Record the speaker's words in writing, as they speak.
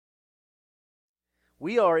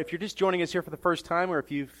We are, if you're just joining us here for the first time, or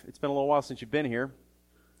if it's been a little while since you've been here,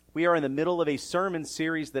 we are in the middle of a sermon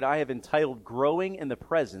series that I have entitled Growing in the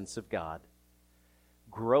Presence of God.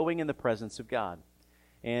 Growing in the Presence of God.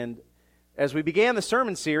 And as we began the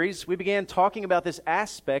sermon series, we began talking about this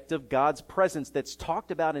aspect of God's presence that's talked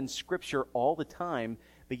about in Scripture all the time,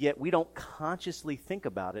 but yet we don't consciously think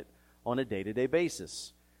about it on a day-to-day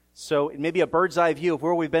basis. So maybe a bird's eye view of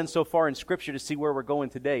where we've been so far in Scripture to see where we're going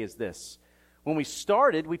today is this. When we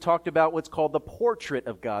started, we talked about what's called the portrait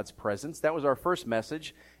of God's presence. That was our first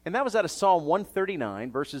message, and that was out of Psalm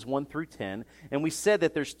 139, verses 1 through 10. And we said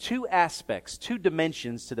that there's two aspects, two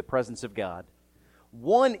dimensions to the presence of God.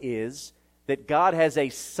 One is that God has a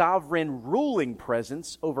sovereign ruling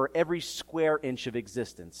presence over every square inch of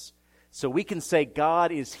existence. So we can say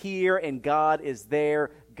God is here and God is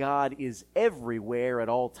there. God is everywhere at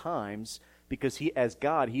all times because as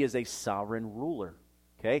God, He is a sovereign ruler.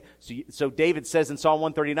 Okay, so David says in Psalm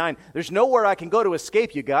 139, there's nowhere I can go to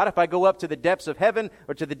escape you, God. If I go up to the depths of heaven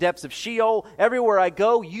or to the depths of Sheol, everywhere I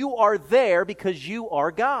go, you are there because you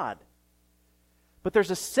are God. But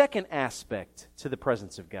there's a second aspect to the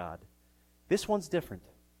presence of God. This one's different.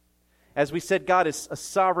 As we said, God is a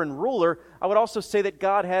sovereign ruler. I would also say that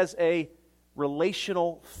God has a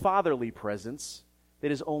relational, fatherly presence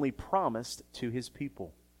that is only promised to His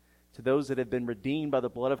people, to those that have been redeemed by the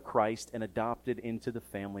blood of Christ and adopted into the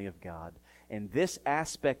family of God. And this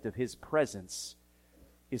aspect of His presence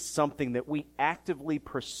is something that we actively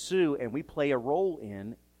pursue and we play a role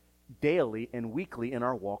in daily and weekly in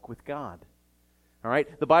our walk with God. All right?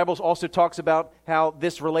 The Bible also talks about how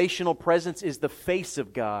this relational presence is the face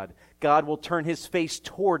of God. God will turn His face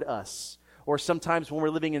toward us. Or sometimes when we're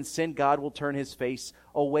living in sin, God will turn His face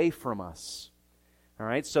away from us. All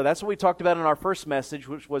right, so that's what we talked about in our first message,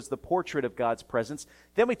 which was the portrait of God's presence.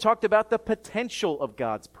 Then we talked about the potential of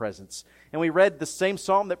God's presence. And we read the same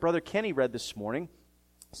psalm that Brother Kenny read this morning,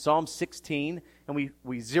 Psalm 16, and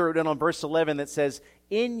we zeroed in on verse 11 that says,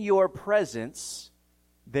 "In your presence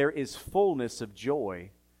there is fullness of joy,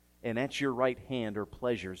 and at your right hand are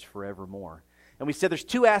pleasures forevermore." And we said there's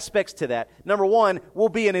two aspects to that. Number one, we'll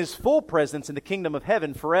be in His full presence in the kingdom of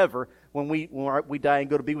heaven forever when we die and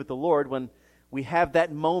go to be with the Lord. When we have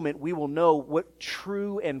that moment, we will know what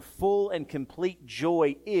true and full and complete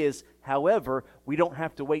joy is. However, we don't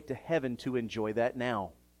have to wait to heaven to enjoy that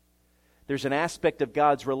now. There's an aspect of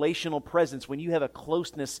God's relational presence when you have a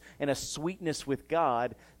closeness and a sweetness with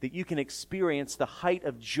God that you can experience the height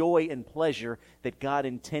of joy and pleasure that God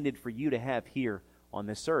intended for you to have here on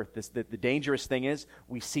this earth. The dangerous thing is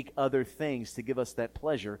we seek other things to give us that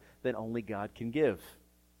pleasure that only God can give.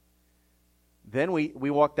 Then we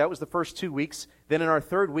walked, that was the first 2 weeks. Then in our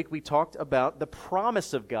third week, we talked about the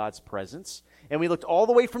promise of God's presence. And we looked all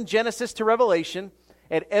the way from Genesis to Revelation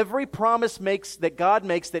at every promise that God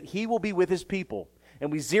makes that He will be with His people.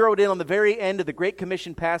 And we zeroed in on the very end of the Great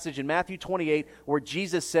Commission passage in Matthew 28, where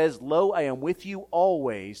Jesus says, "Lo, I am with you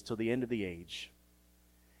always till the end of the age."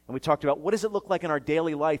 And we talked about what does it look like in our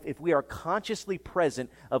daily life if we are consciously present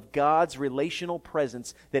of God's relational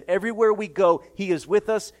presence, that everywhere we go, He is with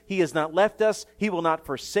us, He has not left us, He will not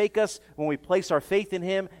forsake us when we place our faith in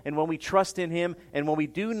Him and when we trust in Him and when we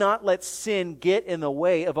do not let sin get in the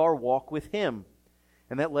way of our walk with Him.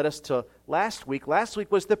 And that led us to last week. Last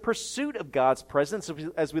week was the pursuit of God's presence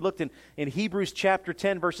as we looked in Hebrews chapter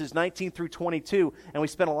 10, verses 19 through 22. And we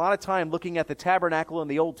spent a lot of time looking at the tabernacle in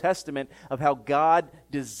the Old Testament of how God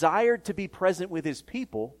desired to be present with His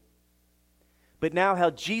people, but now how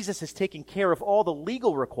Jesus has taken care of all the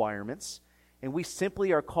legal requirements, and we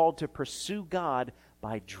simply are called to pursue God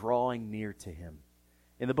by drawing near to Him.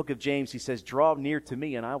 In the book of James, he says, "Draw near to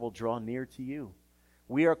me, and I will draw near to you."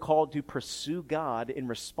 We are called to pursue God in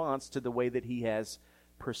response to the way that He has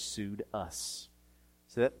pursued us.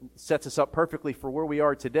 So that sets us up perfectly for where we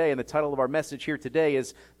are today. And the title of our message here today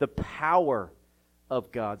is The Power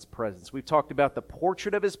of God's Presence. We've talked about the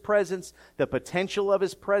portrait of His presence, the potential of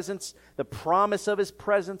His presence, the promise of His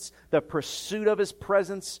presence, the pursuit of His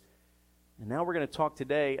presence. And now we're going to talk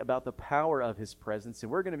today about the power of His presence.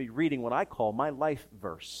 And we're going to be reading what I call my life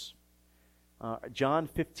verse. John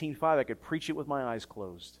 15:5, I could preach it with my eyes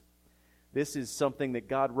closed. This is something that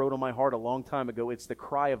God wrote on my heart a long time ago. It's the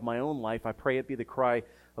cry of my own life. I pray it be the cry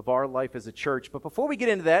of our life as a church. But before we get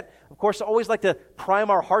into that, of course, I always like to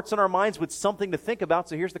prime our hearts and our minds with something to think about.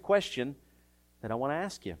 So here's the question that I want to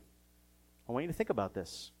ask you. I want you to think about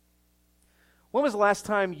this. When was the last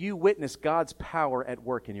time you witnessed God's power at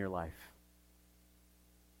work in your life?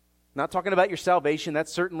 Not talking about your salvation.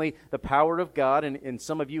 That's certainly the power of God. And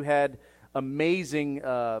some of you had amazing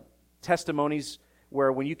testimonies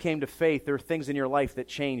where when you came to faith, there are things in your life that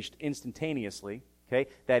changed instantaneously. Okay?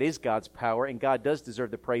 That is God's power, and God does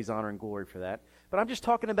deserve the praise, honor, and glory for that. But I'm just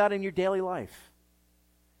talking about in your daily life.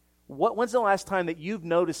 When's the last time that you've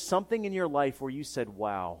noticed something in your life where you said,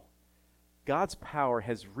 wow, God's power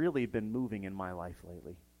has really been moving in my life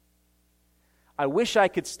lately? I wish I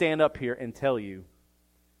could stand up here and tell you,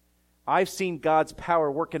 I've seen God's power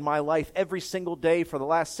work in my life every single day for the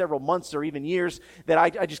last several months or even years, that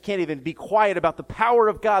I just can't even be quiet about the power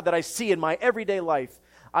of God that I see in my everyday life.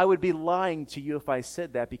 I would be lying to you if I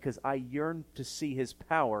said that, because I yearn to see His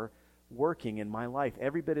power working in my life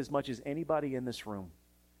every bit as much as anybody in this room.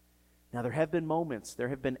 Now, there have been moments, there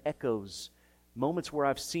have been echoes, moments where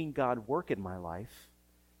I've seen God work in my life,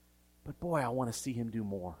 but boy, I want to see Him do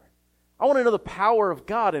more. I want to know the power of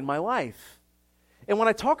God in my life. And when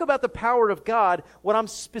I talk about the power of God, what I'm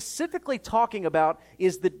specifically talking about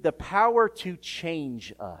is the power to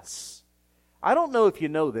change us. I don't know if you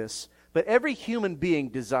know this, but every human being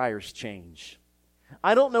desires change.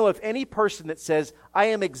 I don't know of any person that says, I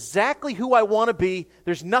am exactly who I want to be.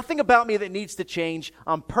 There's nothing about me that needs to change.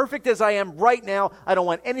 I'm perfect as I am right now. I don't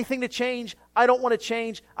want anything to change. I don't want to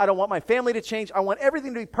change. I don't want my family to change. I want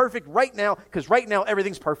everything to be perfect right now, because right now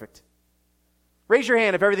everything's perfect. Raise your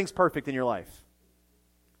hand if everything's perfect in your life.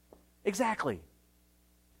 Exactly.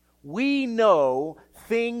 We know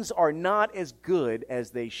things are not as good as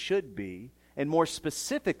they should be, and more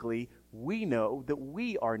specifically, we know that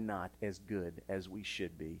we are not as good as we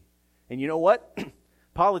should be. And you know what?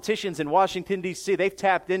 Politicians in Washington, D.C., they've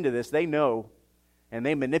tapped into this. They know, and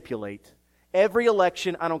they manipulate. Every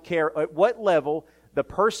election, I don't care at what level, the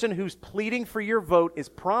person who's pleading for your vote is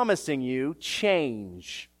promising you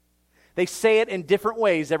change. They say it in different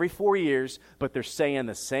ways every 4 years, but they're saying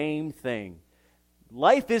the same thing.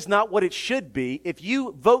 Life is not what it should be. If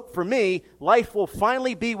you vote for me, life will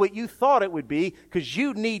finally be what you thought it would be, because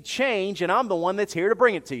you need change, and I'm the one that's here to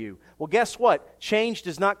bring it to you. Well, guess what? Change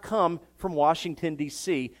does not come from Washington,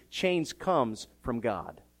 D.C. Change comes from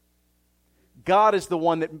God. God is the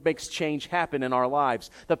one that makes change happen in our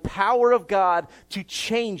lives. The power of God to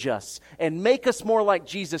change us and make us more like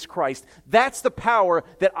Jesus Christ. That's the power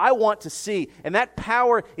that I want to see. And that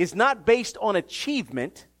power is not based on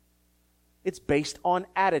achievement. It's based on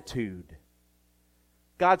attitude.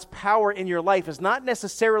 God's power in your life is not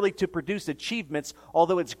necessarily to produce achievements,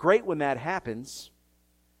 although it's great when that happens.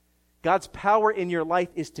 God's power in your life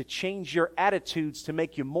is to change your attitudes to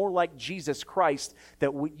make you more like Jesus Christ,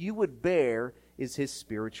 that what you would bear is His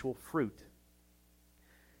spiritual fruit.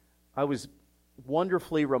 I was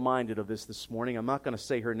wonderfully reminded of this morning. I'm not going to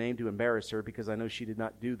say her name to embarrass her, because I know she did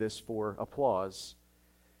not do this for applause.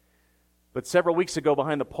 But several weeks ago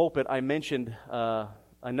behind the pulpit, I mentioned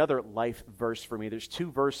another life verse for me. There's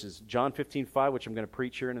two verses, John 15:5, which I'm going to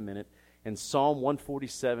preach here in a minute, and Psalm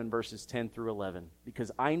 147, verses 10 through 11,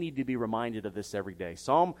 because I need to be reminded of this every day.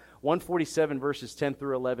 Psalm 147, verses 10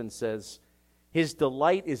 through 11 says, His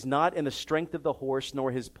delight is not in the strength of the horse,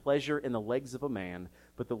 nor his pleasure in the legs of a man,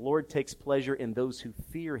 but the Lord takes pleasure in those who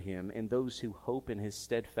fear Him and those who hope in His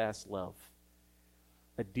steadfast love.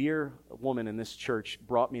 A dear woman in this church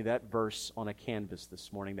brought me that verse on a canvas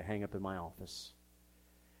this morning to hang up in my office.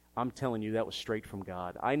 I'm telling you, that was straight from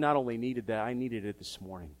God. I not only needed that, I needed it this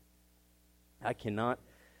morning. I cannot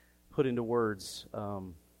put into words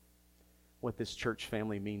what this church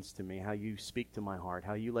family means to me, how you speak to my heart,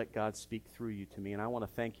 how you let God speak through you to me, and I want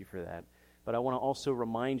to thank you for that. But I want to also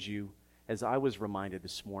remind you, as I was reminded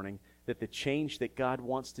this morning, that the change that God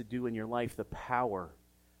wants to do in your life, the power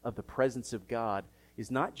of the presence of God,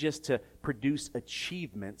 is not just to produce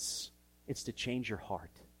achievements, it's to change your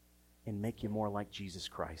heart and make you more like Jesus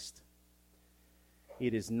Christ.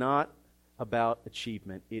 It is not about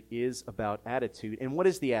achievement. It is about attitude. And what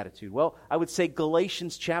is the attitude? Well, I would say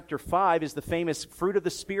Galatians chapter 5 is the famous fruit of the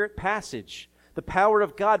Spirit passage. The power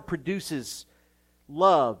of God produces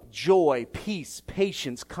love, joy, peace,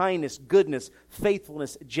 patience, kindness, goodness,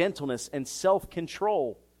 faithfulness, gentleness, and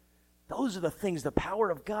self-control. Those are the things the power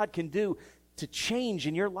of God can do to change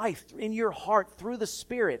in your life, in your heart, through the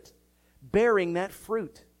Spirit, bearing that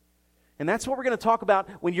fruit. And that's what we're going to talk about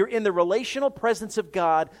when you're in the relational presence of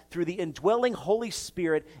God through the indwelling Holy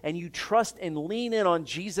Spirit and you trust and lean in on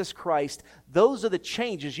Jesus Christ. Those are the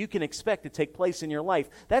changes you can expect to take place in your life.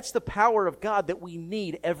 That's the power of God that we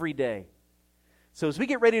need every day. So as we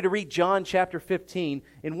get ready to read John chapter 15,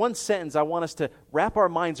 in one sentence, I want us to wrap our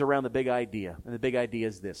minds around the big idea. And the big idea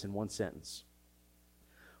is this, in one sentence.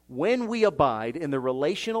 When we abide in the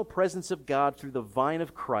relational presence of God through the vine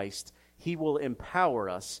of Christ, He will empower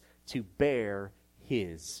us to bear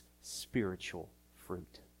His spiritual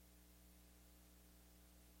fruit.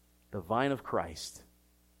 The vine of Christ,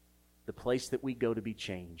 the place that we go to be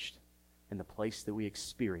changed. and the place that we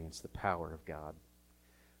experience the power of God.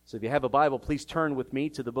 So if you have a Bible, please turn with me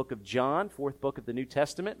to the book of John, fourth book of the New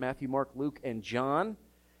Testament, Matthew, Mark, Luke, and John.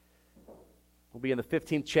 We'll be in the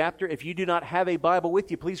 15th chapter. If you do not have a Bible with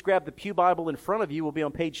you, please grab the pew Bible in front of you. We'll be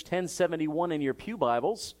on page 1071 in your pew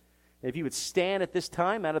Bibles. If you would stand at this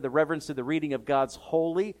time out of the reverence of the reading of God's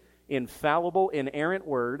holy, infallible, inerrant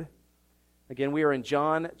word. Again, we are in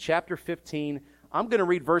John chapter 15. I'm going to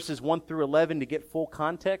read verses 1 through 11 to get full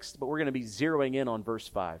context, but we're going to be zeroing in on verse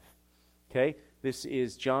 5. Okay? This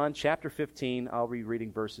is John chapter 15. I'll be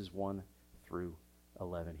reading verses 1 through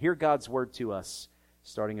 11. Hear God's word to us,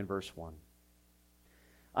 starting in verse 1.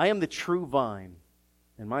 I am the true vine,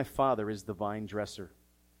 and my Father is the vine dresser.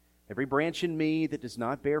 Every branch in me that does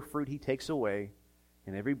not bear fruit he takes away,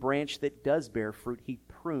 and every branch that does bear fruit he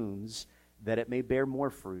prunes, that it may bear more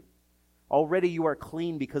fruit. Already you are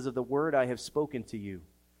clean because of the word I have spoken to you.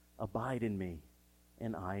 Abide in me,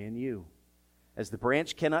 and I in you. As the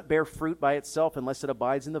branch cannot bear fruit by itself unless it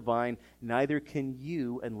abides in the vine, neither can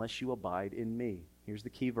you unless you abide in me. Here's the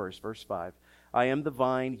key verse, verse 5. I am the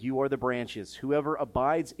vine, you are the branches. Whoever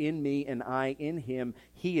abides in me and I in him,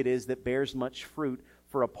 he it is that bears much fruit.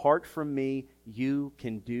 For apart from me, you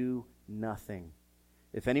can do nothing.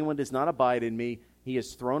 If anyone does not abide in me, he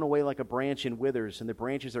is thrown away like a branch and withers, and the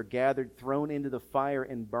branches are gathered, thrown into the fire,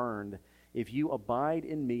 and burned. If you abide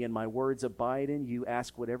in me and my words abide in you,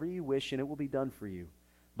 ask whatever you wish, and it will be done for you.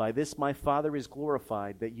 By this my Father is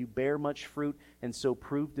glorified, that you bear much fruit, and so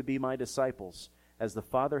prove to be my disciples. As the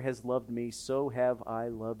Father has loved me, so have I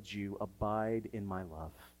loved you. Abide in my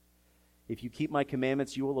love. If you keep my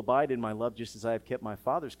commandments, you will abide in my love, just as I have kept my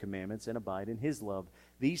Father's commandments and abide in his love.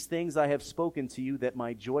 These things I have spoken to you, that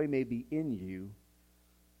my joy may be in you,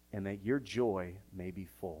 and that your joy may be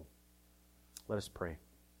full. Let us pray.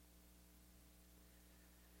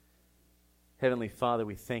 Heavenly Father,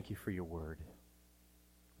 we thank you for your word.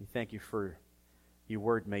 We thank you for your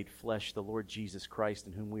word made flesh, the Lord Jesus Christ,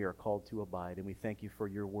 in whom we are called to abide. And we thank you for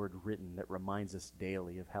your word written that reminds us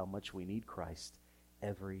daily of how much we need Christ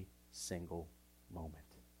every single moment.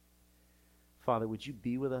 Father, would you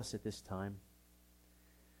be with us at this time?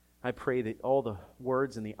 I pray that all the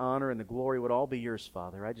words and the honor and the glory would all be yours,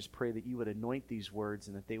 Father. I just pray that you would anoint these words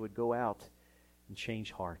and that they would go out and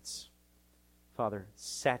change hearts. Father,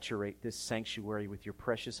 saturate this sanctuary with your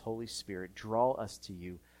precious Holy Spirit. Draw us to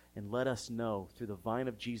you and let us know through the vine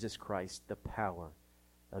of Jesus Christ the power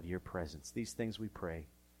of your presence. These things we pray.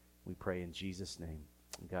 We pray in Jesus' name.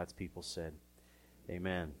 And God's people said,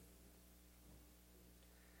 amen.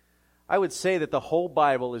 I would say that the whole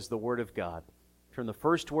Bible is the Word of God, from the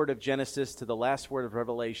first word of Genesis to the last word of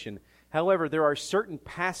Revelation. However, there are certain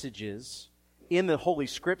passages in the Holy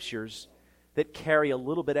Scriptures that carry a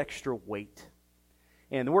little bit extra weight.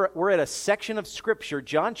 And we're at a section of Scripture,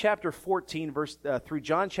 John chapter 14 through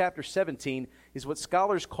John chapter 17, is what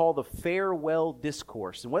scholars call the farewell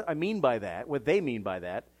discourse. And what they mean by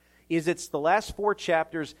that, is it's the last 4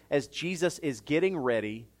 chapters as Jesus is getting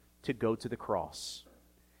ready to go to the cross.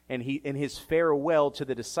 And in his farewell to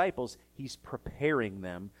the disciples, he's preparing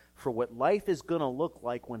them for what life is going to look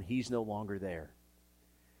like when he's no longer there.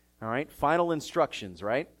 All right? Final instructions,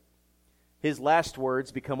 right? His last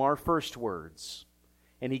words become our first words.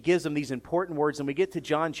 And he gives them these important words. And we get to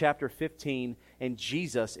John chapter 15, and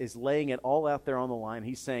Jesus is laying it all out there on the line.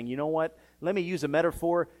 He's saying, you know what? Let me use a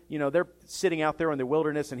metaphor. You know, they're sitting out there in the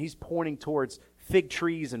wilderness, and he's pointing towards fig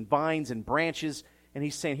trees and vines and branches. And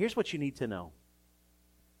he's saying, here's what you need to know.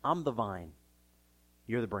 I'm the vine.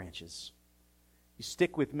 You're the branches. You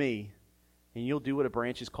stick with me, and you'll do what a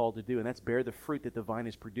branch is called to do, and that's bear the fruit that the vine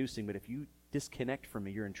is producing. But if you disconnect from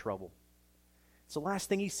me, you're in trouble. It's the last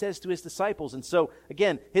thing he says to his disciples. And so,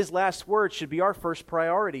 again, his last words should be our first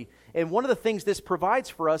priority. And one of the things this provides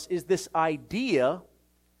for us is this idea,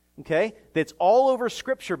 okay, that's all over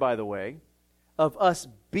Scripture, by the way, of us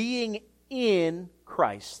being in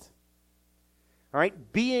Christ. All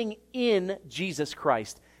right? Being in Jesus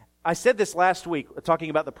Christ. I said this last week, talking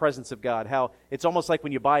about the presence of God, how it's almost like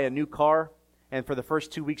when you buy a new car, and for the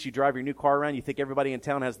first 2 weeks you drive your new car around, you think everybody in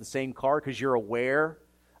town has the same car because you're aware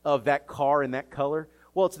of that car and that color.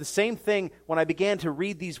 Well, it's the same thing when I began to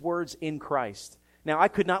read these words in Christ. Now, I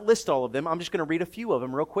could not list all of them. I'm just going to read a few of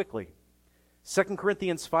them real quickly. 2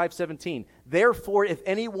 Corinthians 5:17. Therefore, if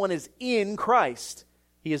anyone is in Christ,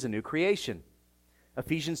 he is a new creation.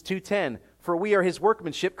 Ephesians 2:10. For we are his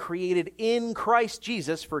workmanship, created in Christ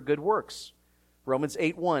Jesus for good works. Romans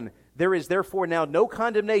 8:1. There is therefore now no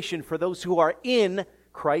condemnation for those who are in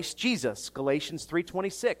Christ Jesus. Galatians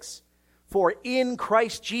 3:26. For in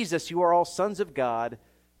Christ Jesus you are all sons of God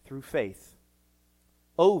through faith.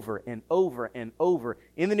 over and over and over.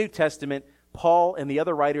 In the New Testament, Paul and the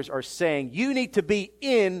other writers are saying, you need to be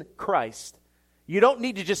in Christ. You don't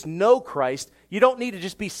need to just know Christ. You don't need to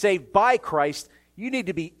just be saved by Christ. You need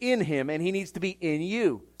to be in Him, and He needs to be in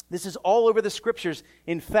you. This is all over the Scriptures.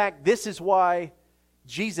 In fact, this is why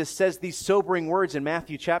Jesus says these sobering words in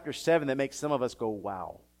Matthew chapter 7 that make some of us go,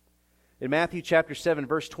 wow. In Matthew chapter 7,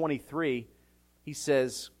 verse 23, He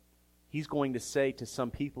says, He's going to say to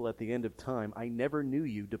some people at the end of time, I never knew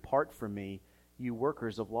you. Depart from me, you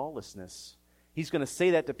workers of lawlessness. He's going to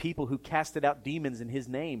say that to people who casted out demons in His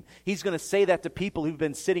name. He's going to say that to people who've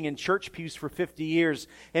been sitting in church pews for 50 years.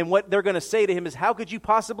 And what they're going to say to Him is, how could you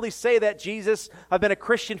possibly say that, Jesus? I've been a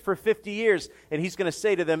Christian for 50 years. And He's going to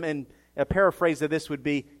say to them, and a paraphrase of this would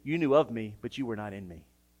be, you knew of me, but you were not in me.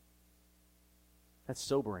 That's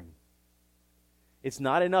sobering. It's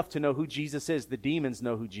not enough to know who Jesus is. The demons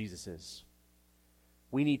know who Jesus is.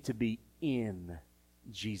 We need to be in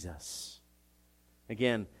Jesus.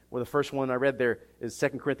 Again, well, the first one I read there is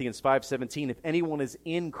 2 Corinthians 5:17. If anyone is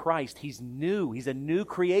in Christ, he's new. He's a new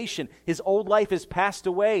creation. His old life has passed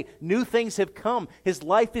away. New things have come. His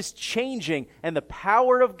life is changing, and the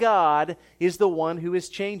power of God is the one who is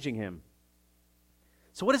changing him.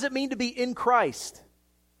 So what does it mean to be in Christ?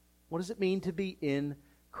 What does it mean to be in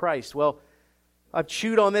Christ? Well, I've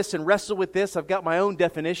chewed on this and wrestled with this. I've got my own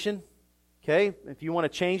definition. Okay? If you want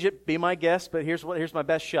to change it, be my guest, but here's my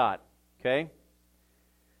best shot. Okay?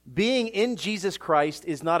 Being in Jesus Christ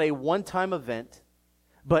is not a one-time event,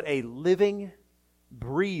 but a living,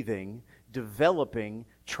 breathing, developing,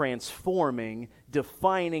 transforming,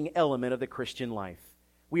 defining element of the Christian life.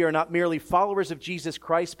 We are not merely followers of Jesus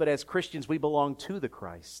Christ, but as Christians we belong to the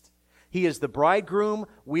Christ. He is the bridegroom,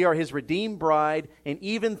 we are His redeemed bride, and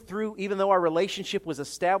even though our relationship was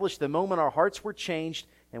established the moment our hearts were changed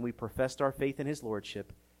and we professed our faith in His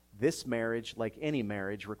lordship, this marriage, like any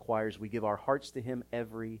marriage, requires we give our hearts to Him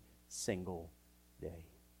every single day.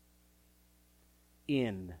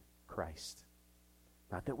 In Christ.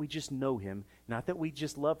 Not that we just know Him, not that we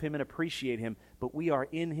just love Him and appreciate Him, but we are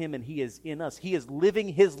in Him and He is in us. He is living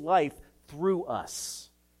His life through us.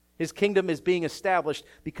 His kingdom is being established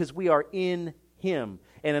because we are in Him.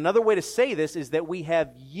 And another way to say this is that we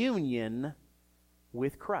have union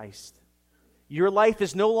with Christ. Your life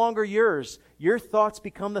is no longer yours. Your thoughts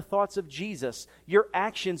become the thoughts of Jesus. Your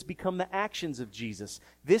actions become the actions of Jesus.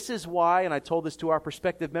 This is why, and I told this to our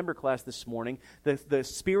prospective member class this morning, the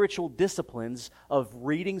spiritual disciplines of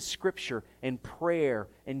reading Scripture and prayer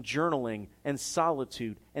and journaling and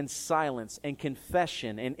solitude and silence and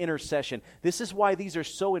confession and intercession. This is why these are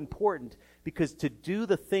so important, because to do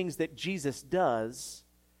the things that Jesus does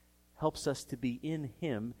helps us to be in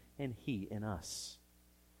Him and He in us.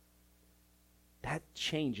 That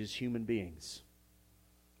changes human beings.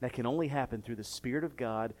 That can only happen through the Spirit of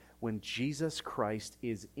God when Jesus Christ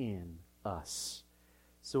is in us.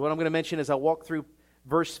 So what I'm going to mention as I walk through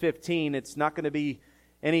verse 15, it's not going to be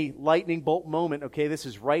any lightning bolt moment, okay? This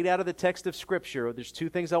is right out of the text of Scripture. There's two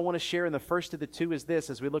things I want to share, and the first of the two is this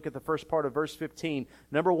as we look at the first part of verse 15.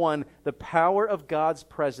 Number one, the power of God's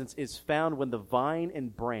presence is found when the vine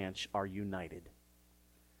and branch are united.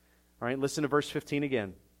 All right, listen to verse 15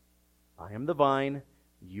 again. I am the vine,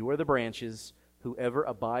 you are the branches. Whoever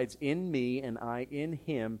abides in me and I in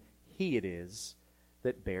him, he it is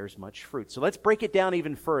that bears much fruit. So let's break it down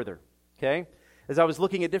even further, okay? As I was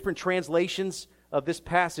looking at different translations of this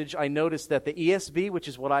passage, I noticed that the ESV, which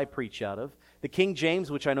is what I preach out of, the King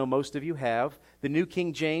James, which I know most of you have, the New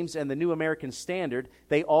King James, and the New American Standard,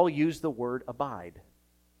 they all use the word abide.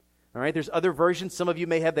 All right, there's other versions. Some of you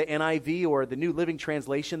may have the NIV or the New Living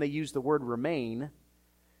Translation. They use the word remain.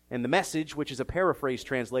 And the Message, which is a paraphrase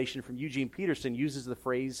translation from Eugene Peterson, uses the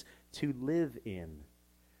phrase to live in.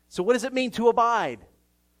 So what does it mean to abide?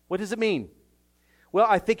 What does it mean? Well,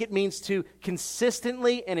 I think it means to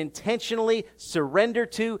consistently and intentionally surrender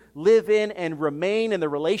to, live in, and remain in the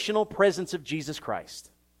relational presence of Jesus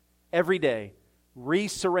Christ. Every day,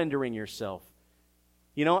 re-surrendering yourself.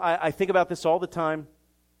 You know, I think about this all the time.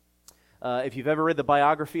 If you've ever read the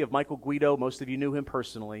biography of Michael Guido, most of you knew him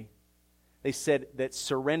personally. They said that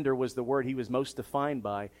surrender was the word he was most defined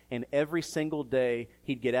by, and every single day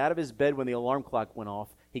he'd get out of his bed when the alarm clock went off,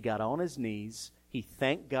 he got on his knees, he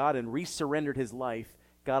thanked God and re-surrendered his life,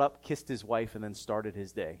 got up, kissed his wife, and then started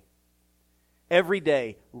his day. Every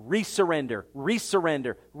day, re-surrender,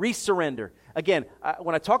 re-surrender, re-surrender. Again,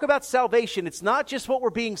 when I talk about salvation, it's not just what we're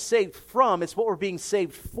being saved from, it's what we're being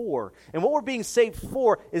saved for. And what we're being saved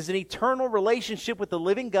for is an eternal relationship with the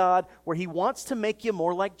living God where He wants to make you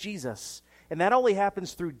more like Jesus. And that only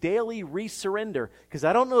happens through daily re-surrender. Because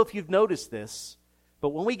I don't know if you've noticed this, But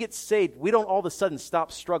when we get saved, we don't all of a sudden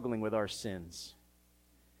stop struggling with our sins.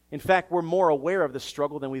 In fact, we're more aware of the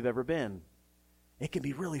struggle than we've ever been. It can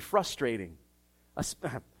be really frustrating. I'm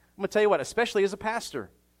going to tell you what, especially as a pastor.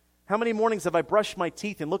 How many mornings have I brushed my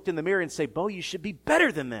teeth and looked in the mirror and say, Bo, you should be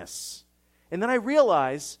better than this? And then I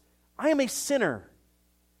realize I am a sinner.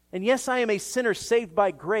 And yes, I am a sinner saved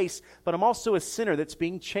by grace, but I'm also a sinner that's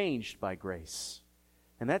being changed by grace.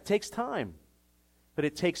 And that takes time. But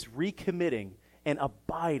it takes recommitting and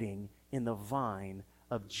abiding in the vine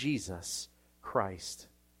of Jesus Christ.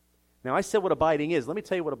 Now, I said what abiding is. Let me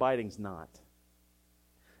tell you what abiding is not.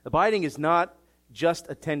 Abiding is not just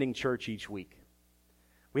attending church each week.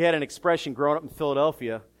 We had an expression growing up in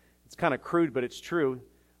Philadelphia. It's kind of crude, but it's true.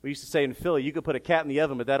 We used to say in Philly, you could put a cat in the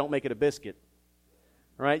oven, but that don't make it a biscuit.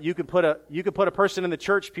 All right? You could put a person in the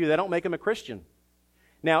church pew, that don't make them a Christian.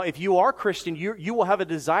 Now, if you are Christian, you will have a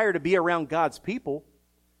desire to be around God's people.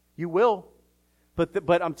 You will.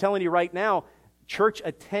 But I'm telling you right now, church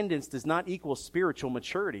attendance does not equal spiritual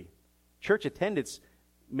maturity. Church attendance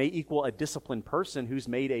may equal a disciplined person who's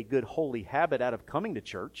made a good holy habit out of coming to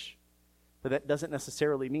church, but that doesn't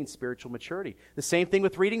necessarily mean spiritual maturity. The same thing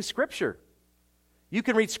with reading Scripture. You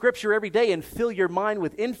can read Scripture every day and fill your mind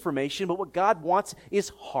with information, but what God wants is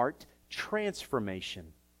heart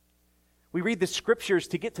transformation. We read the Scriptures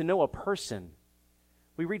to get to know a person.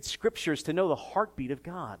 We read Scriptures to know the heartbeat of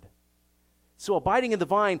God. So abiding in the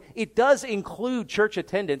vine, it does include church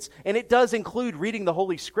attendance, and it does include reading the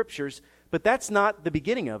Holy Scriptures, but that's not the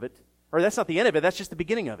beginning of it, or that's not the end of it, that's just the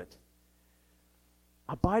beginning of it.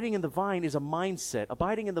 Abiding in the vine is a mindset.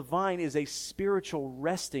 Abiding in the vine is a spiritual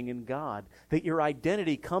resting in God, that your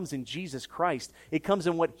identity comes in Jesus Christ. It comes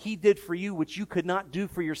in what He did for you, which you could not do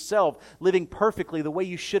for yourself, living perfectly the way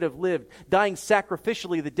you should have lived, dying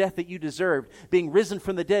sacrificially the death that you deserved, being risen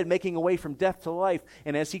from the dead, making a way from death to life,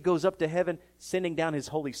 and as He goes up to heaven, sending down His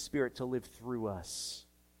Holy Spirit to live through us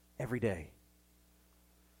every day.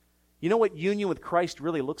 You know what union with Christ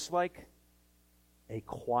really looks like? A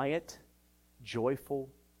quiet, joyful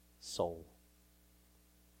soul.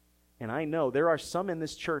 And I know there are some in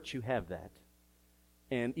this church who have that.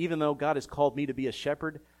 And even though God has called me to be a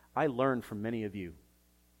shepherd, I learn from many of you.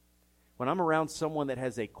 When I'm around someone that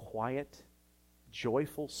has a quiet,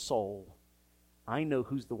 joyful soul, I know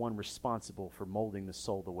who's the one responsible for molding the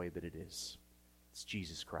soul the way that it is. It's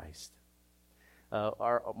Jesus Christ.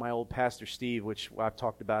 My old pastor, Steve, which I've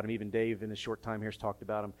talked about him, even Dave in his short time here has talked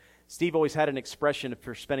about him. Steve always had an expression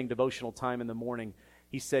for spending devotional time in the morning.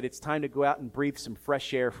 He said, it's time to go out and breathe some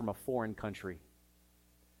fresh air from a foreign country.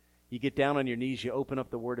 You get down on your knees, you open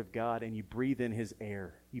up the Word of God, and you breathe in His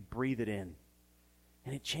air. You breathe it in.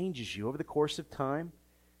 And it changes you. Over the course of time,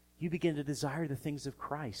 you begin to desire the things of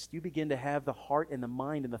Christ. You begin to have the heart and the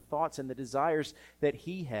mind and the thoughts and the desires that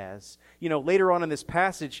He has. You know, later on in this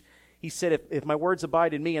passage, He said, if my words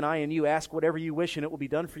abide in me and I in you, ask whatever you wish and it will be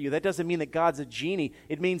done for you. That doesn't mean that God's a genie.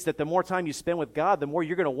 It means that the more time you spend with God, the more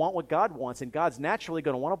you're going to want what God wants, and God's naturally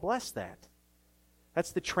going to want to bless that.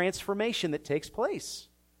 That's the transformation that takes place.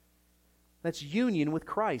 That's union with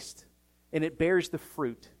Christ, and it bears the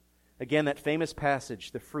fruit. Again, that famous passage,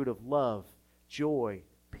 the fruit of love, joy,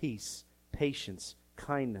 peace, patience,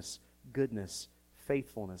 kindness, goodness,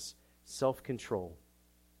 faithfulness, self-control.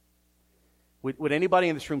 Would anybody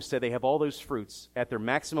in this room say they have all those fruits at their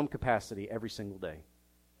maximum capacity every single day?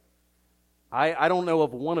 I don't know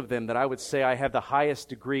of one of them that I would say I have the highest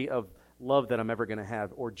degree of love that I'm ever going to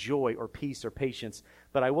have, or joy, or peace, or patience.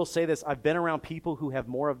 But I will say this, I've been around people who have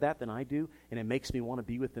more of that than I do, and it makes me want to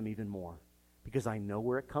be with them even more. Because I know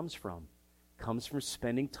where it comes from. It comes from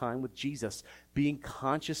spending time with Jesus, being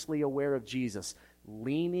consciously aware of Jesus,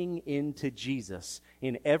 leaning into Jesus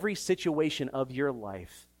in every situation of your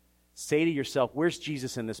life. Say to yourself, where's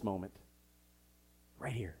Jesus in this moment?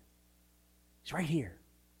 Right here. He's right here.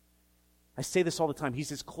 I say this all the time.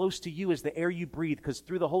 He's as close to you as the air you breathe, because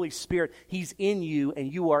through the Holy Spirit, He's in you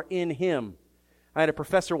and you are in Him. I had a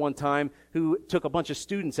professor one time who took a bunch of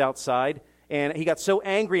students outside, and he got so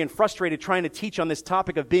angry and frustrated trying to teach on this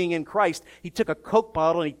topic of being in Christ, he took a Coke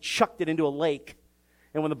bottle and he chucked it into a lake.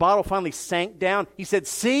 And when the bottle finally sank down, he said,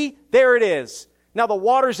 see, there it is. Now the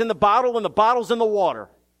water's in the bottle and the bottle's in the water.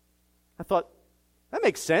 I thought, that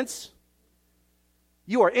makes sense.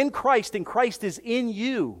 You are in Christ and Christ is in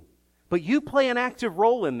you. But you play an active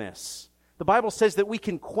role in this. The Bible says that we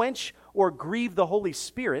can quench or grieve the Holy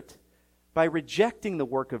Spirit by rejecting the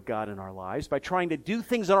work of God in our lives, by trying to do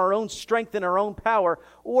things on our own strength and our own power,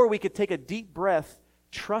 or we could take a deep breath,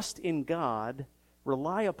 trust in God,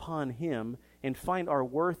 rely upon Him, and find our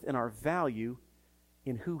worth and our value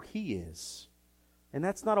in who He is. And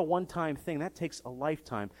that's not a one-time thing. That takes a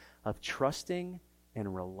lifetime of trusting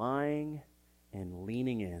and relying and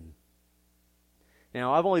leaning in.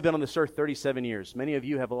 Now, I've only been on this earth 37 years. Many of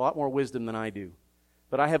you have a lot more wisdom than I do.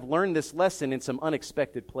 But I have learned this lesson in some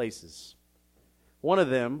unexpected places. One of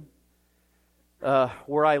them,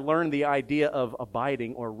 where I learned the idea of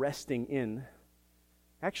abiding or resting in,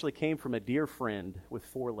 actually came from a dear friend with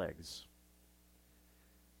 4 legs.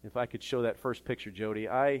 If I could show that first picture, Jody.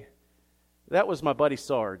 That was my buddy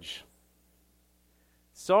Sarge.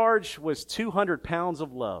 Sarge was 200 pounds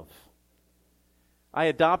of love. I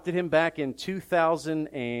adopted him back in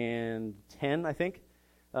 2010, I think,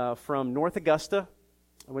 from North Augusta.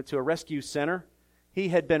 I went to a rescue center. He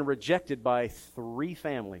had been rejected by 3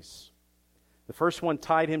 families. The first one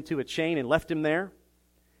tied him to a chain and left him there.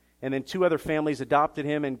 And then 2 other families adopted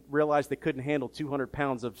him and realized they couldn't handle 200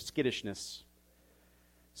 pounds of skittishness.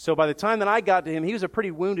 So by the time that I got to him, he was a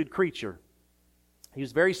pretty wounded creature. He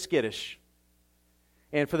was very skittish.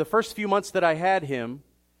 And for the first few months that I had him,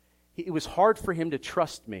 it was hard for him to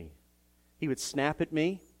trust me. He would snap at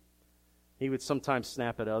me. He would sometimes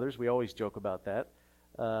snap at others. We always joke about that.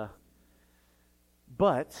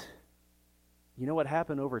 But you know what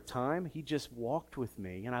happened over time? He just walked with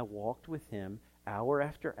me, and I walked with him hour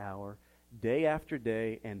after hour, day after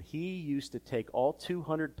day, and he used to take all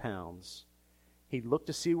 200 pounds. He'd look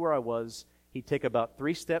to see where I was. He'd take about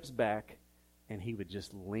 3 steps back, and he would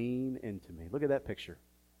just lean into me. Look at that picture.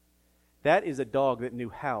 That is a dog that knew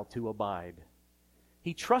how to abide.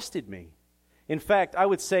 He trusted me. In fact, I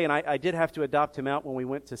would say, and I did have to adopt him out when we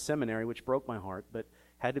went to seminary, which broke my heart, but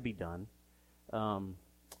had to be done.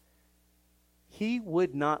 He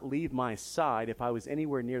would not leave my side if I was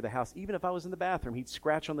anywhere near the house. Even if I was in the bathroom, he'd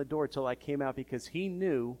scratch on the door till I came out because he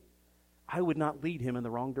knew I would not lead him in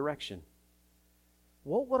the wrong direction.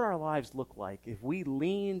 What would our lives look like if we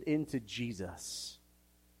leaned into Jesus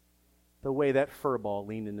the way that furball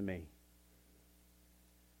leaned into me?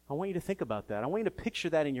 I want you to think about that. I want you to picture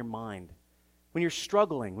that in your mind. When you're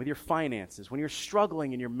struggling with your finances, when you're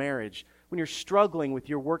struggling in your marriage, when you're struggling with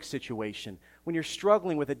your work situation, when you're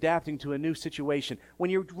struggling with adapting to a new situation, when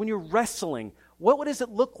you're wrestling, what does it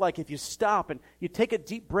look like if you stop and you take a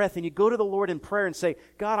deep breath and you go to the Lord in prayer and say,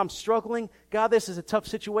 God, I'm struggling. God, this is a tough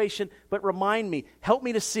situation, but remind me, help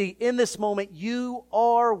me to see in this moment, you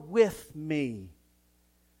are with me.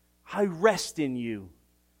 I rest in you.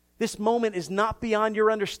 This moment is not beyond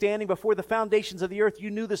your understanding. Before the foundations of the earth,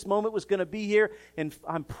 you knew this moment was going to be here, and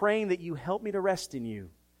I'm praying that you help me to rest in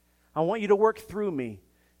you. I want you to work through me.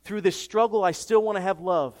 Through this struggle, I still want to have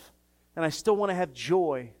love, and I still want to have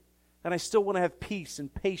joy, and I still want to have peace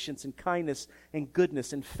and patience and kindness and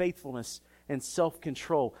goodness and faithfulness and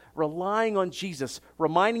self-control. Relying on Jesus,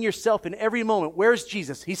 reminding yourself in every moment, where's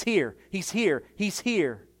Jesus? He's here. He's here. He's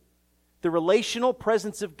here. The relational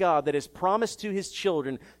presence of God that is promised to His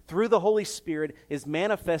children through the Holy Spirit is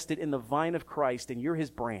manifested in the vine of Christ, and you're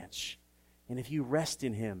His branch. And if you rest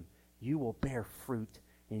in Him, you will bear fruit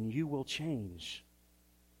and you will change.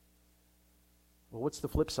 Well, what's the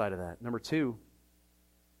flip side of that? Number 2,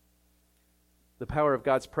 the power of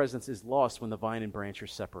God's presence is lost when the vine and branch are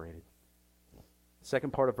separated. The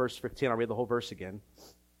second part of verse 15, I'll read the whole verse again.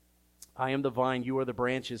 I am the vine, you are the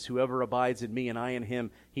branches. Whoever abides in me and I in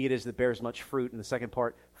him, he it is that bears much fruit. And the second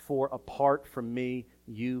part, for apart from me,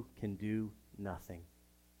 you can do nothing.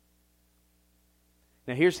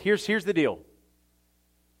 Now here's the deal.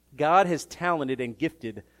 God has talented and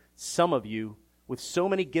gifted some of you with so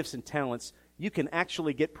many gifts and talents, you can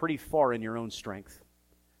actually get pretty far in your own strength.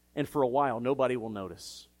 And for a while, nobody will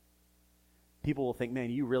notice. People will think, man,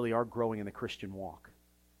 you really are growing in the Christian walk.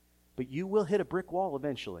 But you will hit a brick wall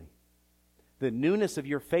eventually. The newness of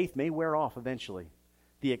your faith may wear off eventually.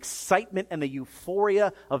 The excitement and the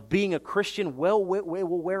euphoria of being a Christian will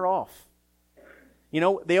wear off. You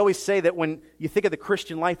know, they always say that when you think of the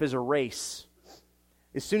Christian life as a race,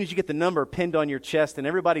 as soon as you get the number pinned on your chest and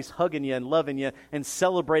everybody's hugging you and loving you and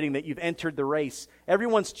celebrating that you've entered the race,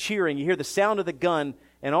 everyone's cheering, you hear the sound of the gun,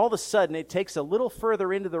 and all of a sudden it takes a little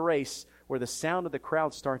further into the race where the sound of the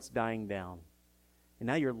crowd starts dying down. And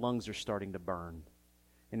now your lungs are starting to burn.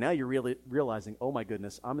 And now you're really realizing, oh my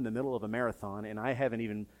goodness, I'm in the middle of a marathon and I haven't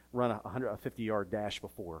even run a 50-yard dash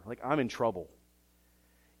before. Like, I'm in trouble.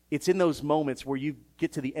 It's in those moments where you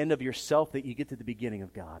get to the end of yourself that you get to the beginning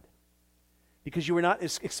of God. Because you were not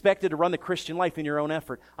expected to run the Christian life in your own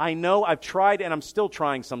effort. I know I've tried and I'm still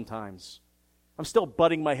trying sometimes. I'm still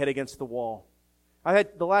butting my head against the wall. I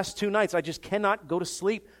had the last 2 nights, I just cannot go to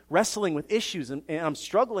sleep wrestling with issues and I'm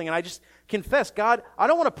struggling, and I just confess, God, I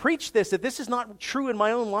don't want to preach this if this is not true in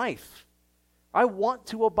my own life. I want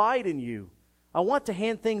to abide in you. I want to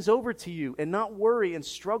hand things over to you and not worry and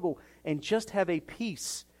struggle and just have a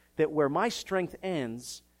peace that where my strength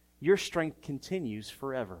ends, your strength continues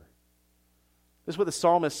forever. This is what the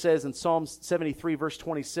psalmist says in Psalm 73, verse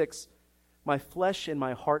 26. My flesh and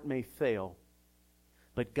my heart may fail,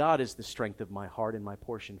 but God is the strength of my heart and my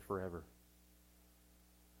portion forever.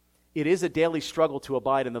 It is a daily struggle to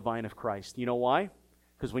abide in the vine of Christ. You know why?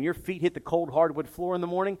 Because when your feet hit the cold hardwood floor in the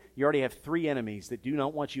morning, you already have 3 enemies that do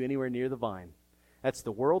not want you anywhere near the vine. That's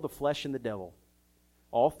the world, the flesh, and the devil.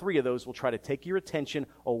 All 3 of those will try to take your attention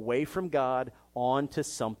away from God onto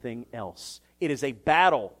something else. It is a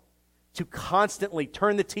battle to constantly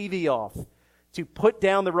turn the TV off, to put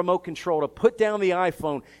down the remote control, to put down the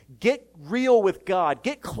iPhone. Get real with God.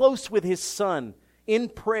 Get close with His Son in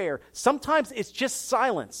prayer. Sometimes it's just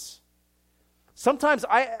silence. Sometimes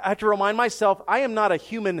I have to remind myself, I am not a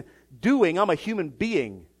human doing, I'm a human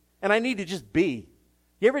being. And I need to just be.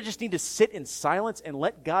 You ever just need to sit in silence and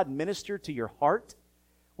let God minister to your heart?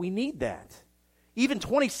 We need that. Even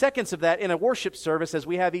 20 seconds of that in a worship service, as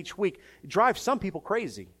we have each week, drives some people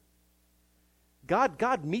crazy.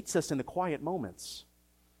 God meets us in the quiet moments.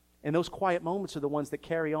 And those quiet moments are the ones that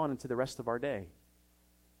carry on into the rest of our day.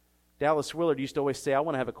 Dallas Willard used to always say, I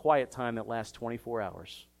want to have a quiet time that lasts 24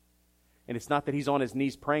 hours. And it's not that he's on his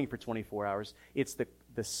knees praying for 24 hours. It's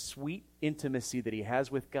the sweet intimacy that he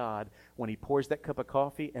has with God when he pours that cup of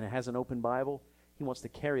coffee and has an open Bible. He wants to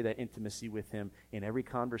carry that intimacy with Him in every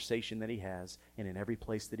conversation that he has and in every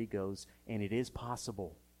place that he goes. And it is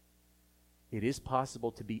possible. It is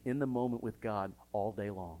possible to be in the moment with God all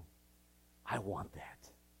day long. I want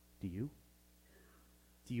that. Do you?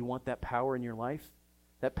 Do you want that power in your life?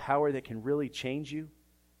 That power that can really change you?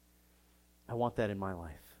 I want that in my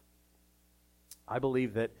life. I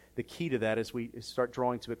believe that the key to that as we start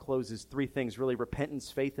drawing to a close is 3 things, really: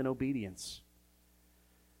 repentance, faith, and obedience.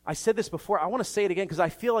 I said this before. I want to say it again because I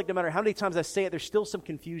feel like no matter how many times I say it, there's still some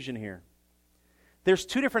confusion here. There's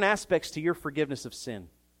 2 different aspects to your forgiveness of sin.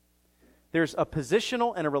 There's a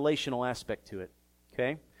positional and a relational aspect to it.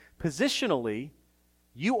 Okay? Positionally,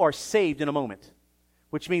 you are saved in a moment,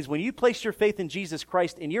 which means when you placed your faith in Jesus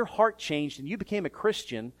Christ and your heart changed and you became a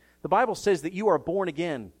Christian, the Bible says that you are born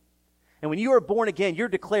again. And when you are born again, you're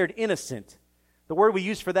declared innocent. The word we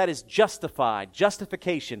use for that is justified,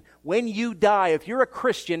 justification. When you die, if you're a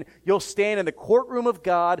Christian, you'll stand in the courtroom of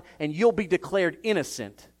God and you'll be declared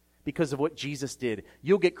innocent because of what Jesus did.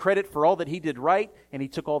 You'll get credit for all that He did right, and He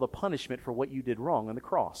took all the punishment for what you did wrong on the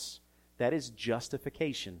cross. That is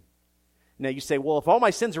justification. Now you say, well, if all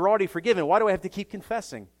my sins are already forgiven, why do I have to keep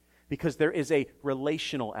confessing? Because there is a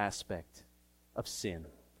relational aspect of sin.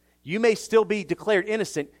 You may still be declared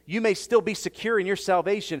innocent. You may still be secure in your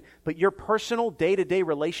salvation, but your personal day-to-day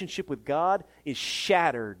relationship with God is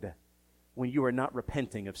shattered when you are not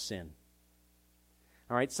repenting of sin.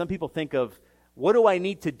 All right, some people think of, what do I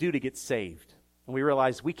need to do to get saved? And we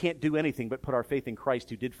realize we can't do anything but put our faith in Christ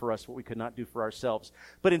who did for us what we could not do for ourselves.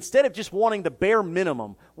 But instead of just wanting the bare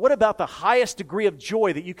minimum, what about the highest degree of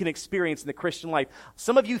joy that you can experience in the Christian life?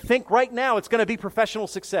 Some of you think right now it's going to be professional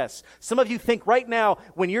success. Some of you think right now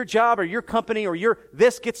when your job or your company or your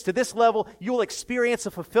this gets to this level, you'll experience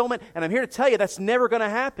a fulfillment. And I'm here to tell you that's never going to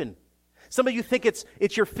happen. Some of you think it's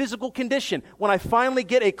your physical condition. When I finally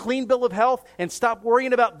get a clean bill of health and stop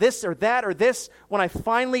worrying about this or that or this, when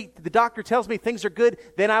the doctor tells me things are good,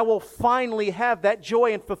 then I will finally have that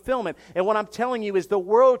joy and fulfillment. And what I'm telling you is the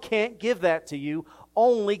world can't give that to you.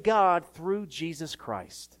 Only God through Jesus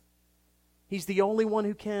Christ. He's the only one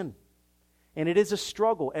who can. And it is a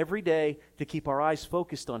struggle every day to keep our eyes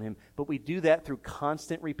focused on Him. But we do that through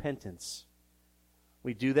constant repentance.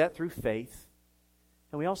 We do that through faith.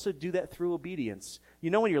 And we also do that through obedience. You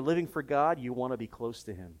know, when you're living for God, you want to be close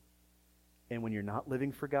to Him. And when you're not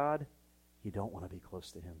living for God, you don't want to be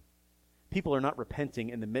close to Him. People are not repenting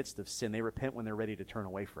in the midst of sin. They repent when they're ready to turn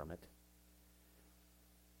away from it.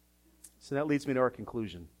 So that leads me to our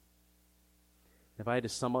conclusion. If I had to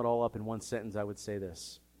sum it all up in one sentence, I would say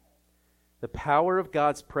this. The power of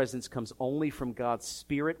God's presence comes only from God's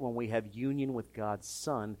Spirit when we have union with God's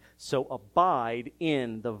Son. So abide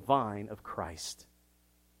in the vine of Christ.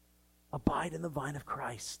 Abide in the vine of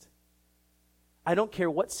Christ. I don't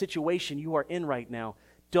care what situation you are in right now.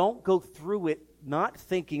 Don't go through it not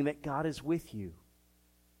thinking that God is with you.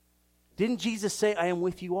 Didn't Jesus say, I am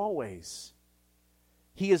with you always?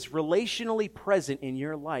 He is relationally present in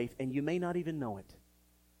your life, and you may not even know it.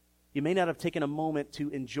 You may not have taken a moment to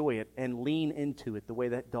enjoy it and lean into it the way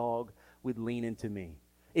that dog would lean into me.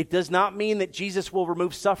 It does not mean that Jesus will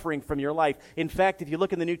remove suffering from your life. In fact, if you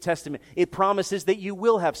look in the New Testament, it promises that you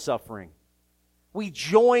will have suffering. We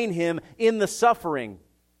join Him in the suffering.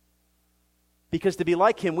 Because to be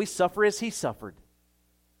like Him, we suffer as He suffered.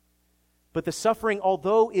 But the suffering,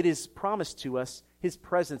 although it is promised to us, His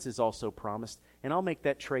presence is also promised. And I'll make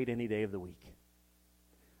that trade any day of the week.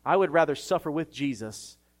 I would rather suffer with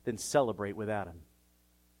Jesus than celebrate without Him.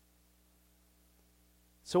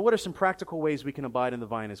 So what are some practical ways we can abide in the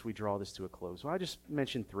vine as we draw this to a close? Well, I just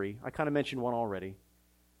mentioned 3. I kind of mentioned one already.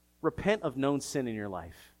 Repent of known sin in your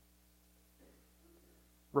life.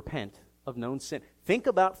 Repent of known sin. Think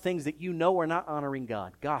about things that you know are not honoring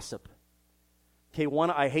God. Gossip. Okay,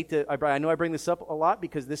 one, I know I bring this up a lot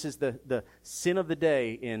because this is the sin of the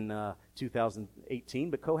day in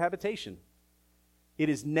 2018, but cohabitation. It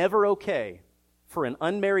is never okay for an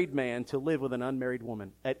unmarried man to live with an unmarried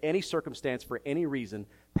woman at any circumstance for any reason,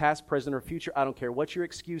 past, present, or future. I don't care what your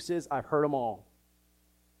excuse is. I've heard them all.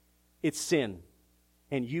 It's sin.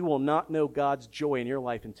 And you will not know God's joy in your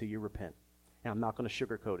life until you repent. And I'm not going to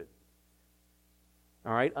sugarcoat it.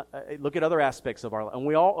 All right? Look at other aspects of our life. And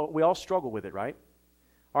we all struggle with it, right?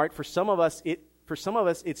 All right, for some of us,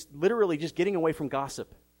 it's literally just getting away from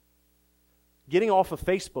gossip. Getting off of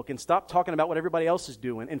Facebook and stop talking about what everybody else is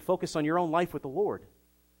doing and focus on your own life with the Lord.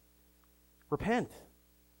 Repent.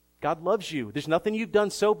 God loves you. There's nothing you've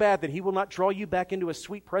done so bad that He will not draw you back into a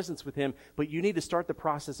sweet presence with Him, but you need to start the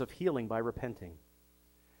process of healing by repenting.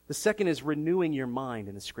 The second is renewing your mind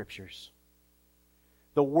in the Scriptures.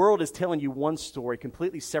 The world is telling you one story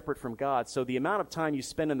completely separate from God, so the amount of time you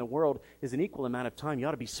spend in the world is an equal amount of time you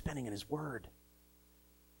ought to be spending in His Word.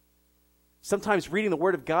 Sometimes reading the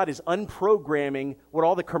Word of God is unprogramming what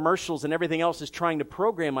all the commercials and everything else is trying to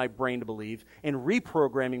program my brain to believe and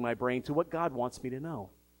reprogramming my brain to what God wants me to know.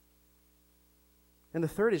 And the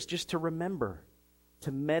third is just to remember,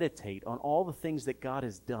 to meditate on all the things that God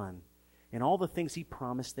has done and all the things He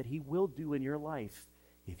promised that He will do in your life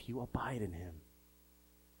if you abide in Him.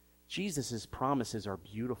 Jesus' promises are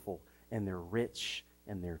beautiful and they're rich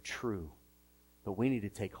and they're true, but we need to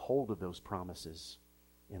take hold of those promises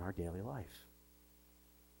in our daily life.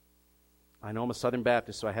 I know I'm a Southern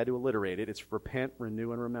Baptist, so I had to alliterate it. It's repent,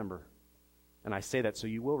 renew, and remember. And I say that so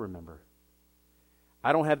you will remember.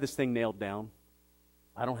 I don't have this thing nailed down.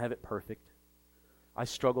 I don't have it perfect. I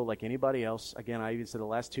struggle like anybody else. Again, I even said the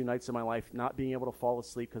last 2 nights of my life not being able to fall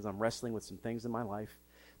asleep because I'm wrestling with some things in my life.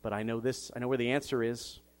 But I know this. I know where the answer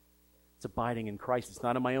is. It's abiding in Christ. It's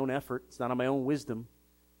not in my own effort. It's not in my own wisdom.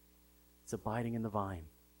 It's abiding in the vine.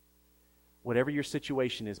 Whatever your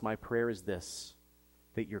situation is, my prayer is this,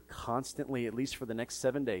 that you're constantly, at least for the next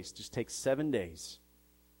 7 days, just take 7 days,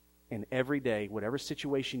 and every day, whatever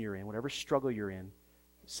situation you're in, whatever struggle you're in,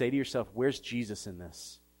 say to yourself, where's Jesus in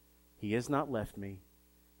this? He has not left me.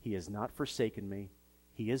 He has not forsaken me.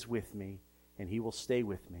 He is with me, and He will stay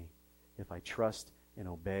with me if I trust and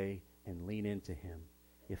obey and lean into Him,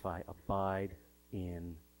 if I abide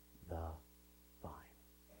in the vine.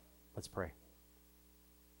 Let's pray.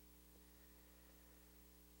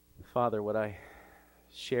 Father, what I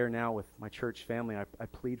share now with my church family, I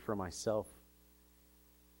plead for myself.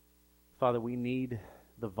 Father, we need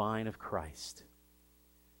the vine of Christ.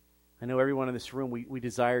 I know everyone in this room, we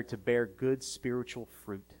desire to bear good spiritual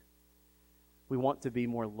fruit. We want to be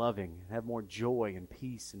more loving, have more joy and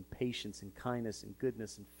peace and patience and kindness and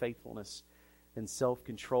goodness and faithfulness and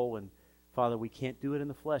self-control. And Father, we can't do it in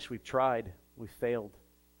the flesh. We've tried. We've failed.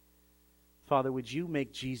 Father, would You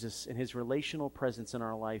make Jesus and His relational presence in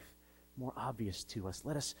our life more obvious to us?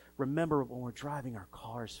 Let us remember when we're driving our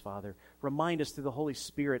cars, Father. Remind us through the Holy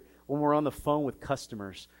Spirit when we're on the phone with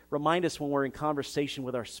customers. Remind us when we're in conversation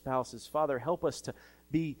with our spouses. Father, help us to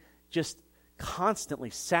be just constantly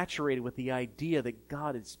saturated with the idea that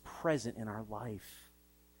God is present in our life.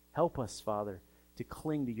 Help us, Father, to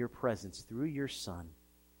cling to Your presence through Your Son.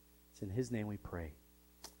 It's in His name we pray.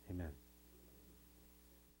 Amen.